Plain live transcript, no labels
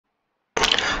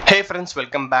Hey friends,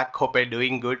 welcome back. Hope you're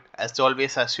doing good. As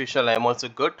always, as usual, I'm also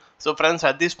good. So friends,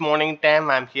 at this morning time,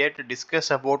 I'm here to discuss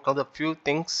about the few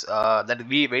things that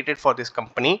we waited for this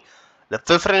company. The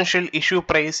preferential issue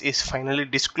price is finally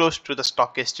disclosed to the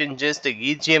stock exchanges. The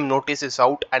EGM notice is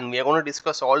out, and we are going to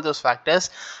discuss all those factors.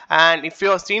 And if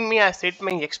you have seen me, I set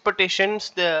my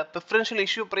expectations. The preferential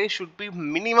issue price should be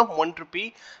minimum 1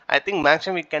 rupee. I think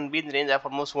maximum it can be in the range of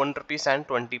almost 1 rupees and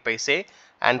 20 paise.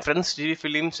 And friends, GV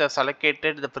Films has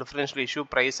allocated the preferential issue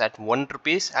price at 1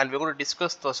 rupees, and we're going to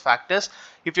discuss those factors.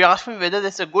 If you ask me whether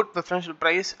there's a good preferential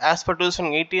price as per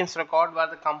 2018's record where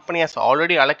the company has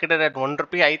already allocated at 1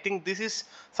 rupee, I think this is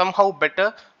somehow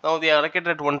better. Now they are allocated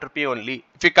at 1 rupee only.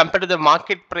 If you compare to the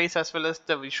market price as well as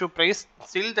the issue price,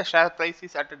 still the share price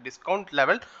is at a discount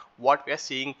level what we are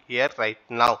seeing here right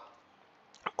now.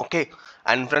 Okay,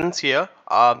 and friends, here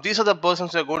these are the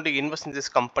persons who are going to invest in this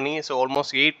company. So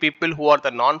almost 8 people who are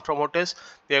the non-promoters,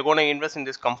 they are going to invest in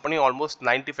this company almost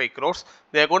 95 crores.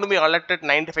 They are going to be allotted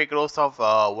 95 crores of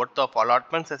worth of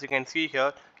allotments. As you can see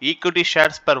here, equity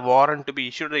shares per warrant to be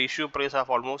issued, the issue price of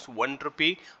almost 1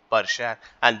 rupee per share,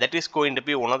 and that is going to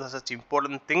be one of the such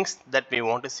important things that we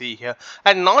want to see here.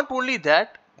 And not only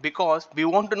that, because we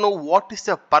want to know what is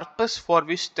the purpose for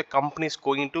which the company is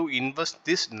going to invest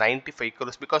this 95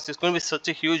 crores, because it's going to be such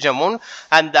a huge amount,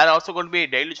 and there are also going to be a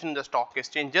dilution in the stock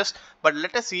exchanges. But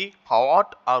let us see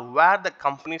what or where the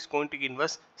company is going to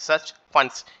invest such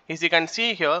funds. As you can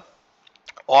see here,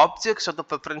 objects of the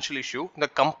preferential issue, the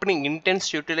company intends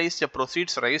to utilize the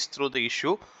proceeds raised through the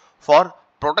issue for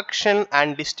production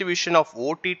and distribution of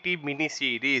OTT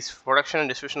miniseries,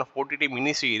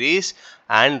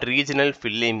 and regional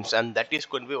films, and that is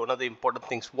going to be one of the important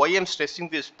things. Why I'm stressing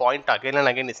this point again and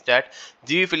again is that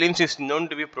GV Films is known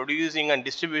to be producing and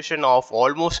distribution of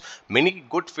almost many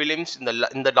good films in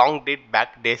the long date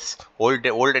back days,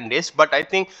 olden days, but I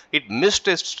think it missed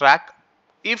its track.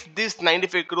 If this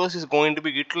 95 crores is going to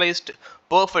be utilized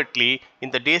perfectly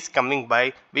in the days coming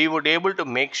by, we would able to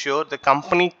make sure the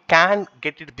company can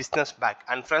get its business back.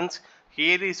 And friends,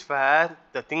 here is where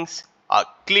the things are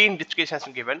clean discussion has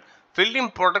been given.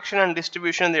 Film production and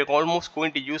distribution, they're almost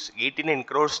going to use 89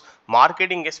 crores.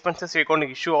 Marketing expenses, we're going to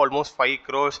issue almost 5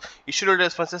 crores. Issued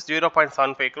expenses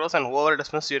 0.75 crores, and overhead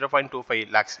expenses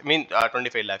 0.25 lakhs.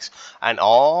 25 lakhs. And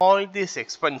all these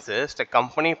expenses the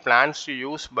company plans to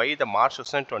use by the March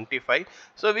 2025.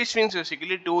 So which means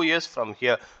basically 2 years from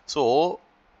here. So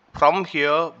from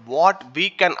here, what we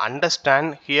can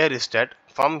understand here is that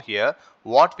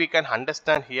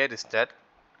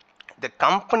the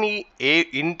company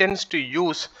intends to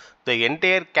use the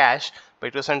entire cash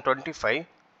by 2025.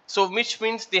 So which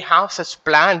means they have such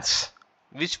plans,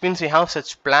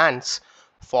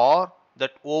 for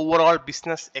that overall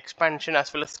business expansion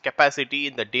as well as capacity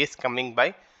in the days coming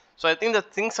by. So I think the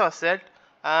things are set,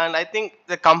 and I think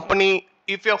the company,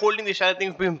 if you're holding the share, I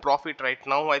think it's in profit right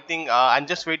now. I think I'm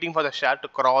just waiting for the share to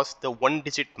cross the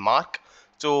 1-digit mark.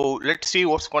 So let's see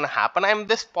what's going to happen. I'm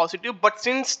this positive, but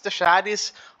since the share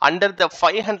is under the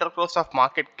 500 crores of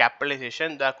market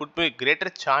capitalization, there could be a greater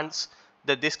chance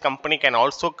that this company can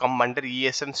also come under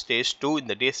ESM stage 2 in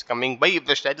the days coming by if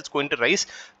the share is going to rise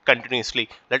continuously.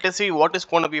 Let us see what is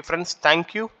going to be, friends.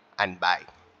 Thank you and bye.